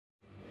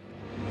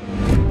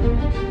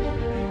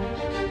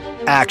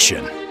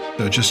Action.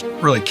 So just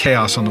really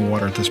chaos on the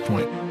water at this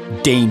point.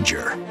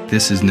 Danger.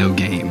 This is no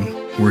game.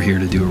 We're here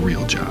to do a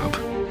real job.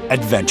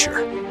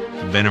 Adventure.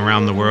 I've been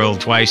around the world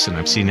twice and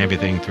I've seen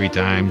everything 3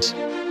 times.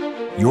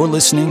 You're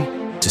listening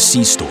to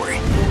Sea Story.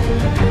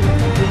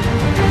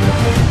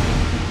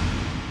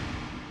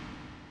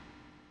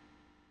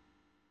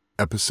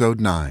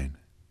 Episode 9,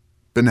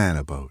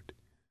 Banana Boat.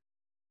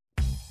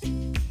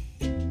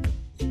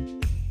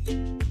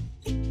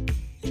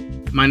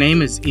 My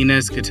name is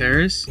Enes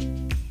Gutierrez.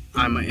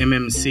 I'm an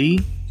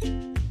MMC.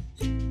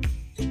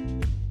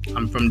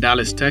 I'm from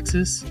Dallas,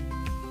 Texas,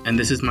 and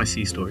this is my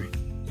sea story.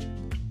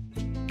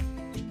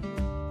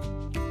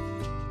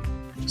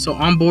 So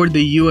on board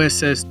the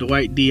USS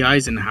Dwight D.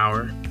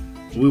 Eisenhower,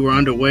 we were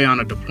underway on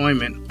a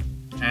deployment,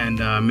 and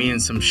me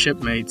and some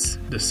shipmates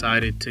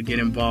decided to get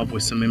involved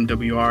with some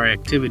MWR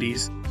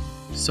activities.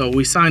 So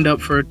we signed up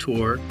for a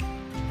tour,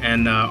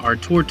 and our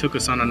tour took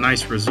us on a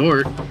nice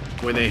resort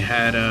where they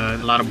had a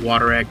lot of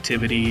water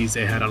activities,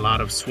 they had a lot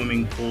of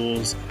swimming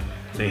pools,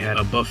 they had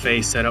a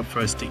buffet set up for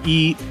us to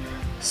eat.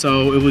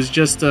 So it was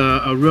just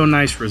a real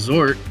nice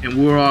resort, and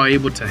we were all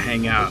able to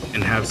hang out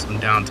and have some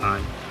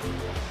downtime.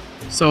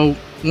 So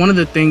one of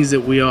the things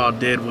that we all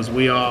did was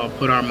we all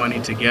put our money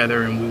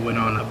together and we went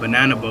on a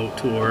banana boat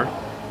tour,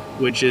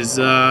 which is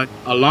a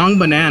long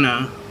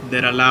banana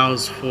that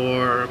allows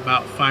for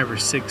about 5 or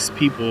 6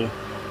 people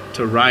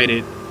to ride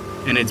it,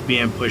 and it's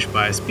being pushed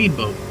by a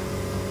speedboat.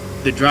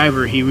 The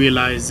driver, he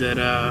realized that,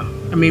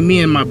 me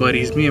and my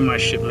buddies, me and my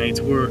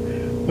shipmates, we're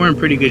in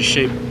pretty good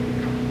shape.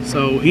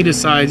 So he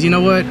decides, you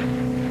know what,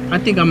 I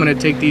think I'm gonna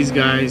take these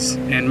guys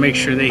and make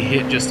sure they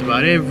hit just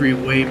about every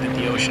wave that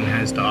the ocean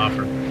has to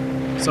offer.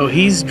 So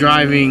he's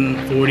driving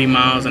 40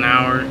 miles an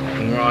hour,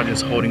 and we're all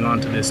just holding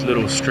on to this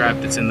little strap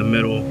that's in the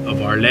middle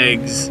of our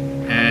legs.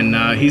 And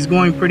he's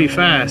going pretty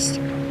fast.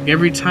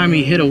 Every time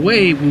he hit a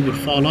wave, we would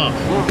fall off.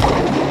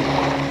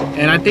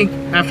 And I think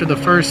after the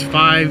first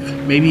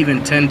 5, maybe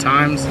even 10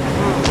 times,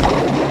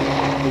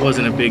 it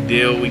wasn't a big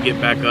deal. We get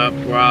back up,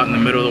 we're out in the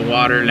middle of the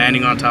water,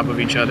 landing on top of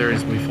each other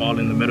as we fall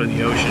in the middle of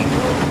the ocean.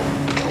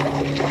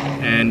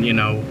 And,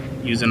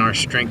 using our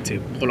strength to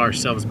pull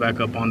ourselves back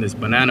up on this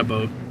banana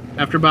boat.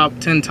 After about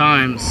 10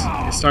 times,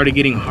 it started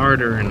getting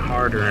harder and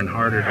harder and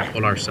harder to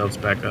pull ourselves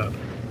back up.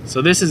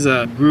 So this is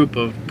a group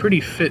of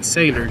pretty fit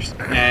sailors,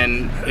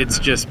 and it's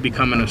just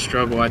becoming a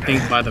struggle. I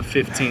think by the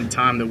 15th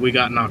time that we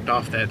got knocked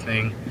off that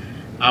thing,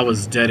 I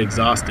was dead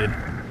exhausted.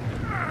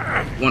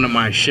 One of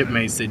my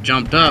shipmates that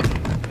jumped up,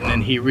 and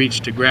then he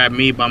reached to grab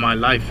me by my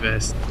life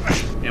vest.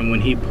 And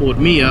when he pulled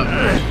me up,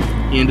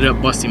 he ended up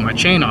busting my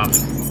chain off.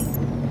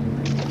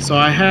 So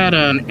I had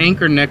an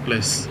anchor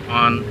necklace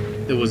on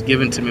that was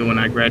given to me when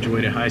I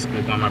graduated high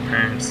school by my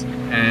parents.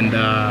 And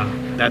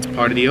that's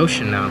part of the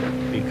ocean now,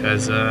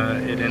 because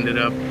it ended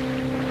up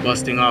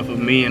busting off of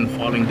me and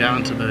falling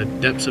down to the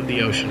depths of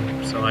the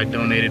ocean. So I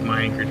donated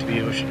my anchor to the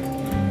ocean.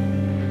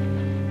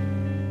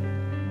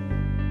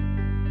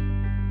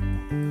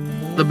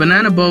 The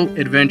banana boat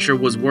adventure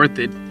was worth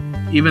it,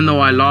 even though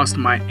I lost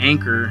my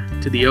anchor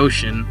to the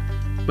ocean.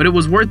 But it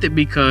was worth it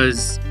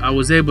because I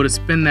was able to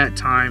spend that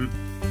time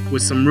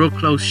with some real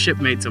close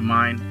shipmates of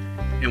mine,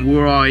 and we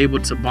were all able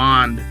to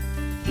bond,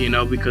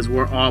 because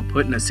we're all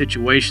put in a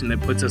situation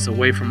that puts us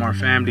away from our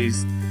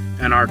families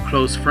and our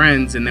close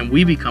friends, and then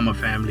we become a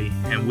family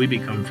and we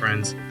become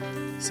friends.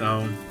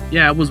 So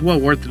yeah, it was well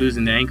worth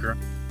losing the anchor.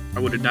 I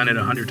would have done it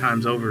 100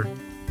 times over.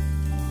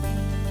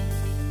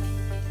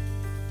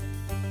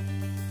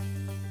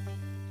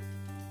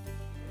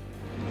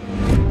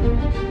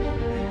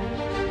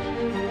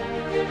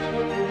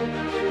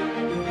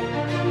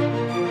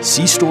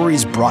 Sea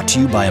Stories brought to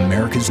you by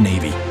America's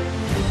Navy.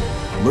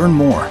 Learn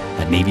more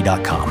at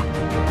Navy.com.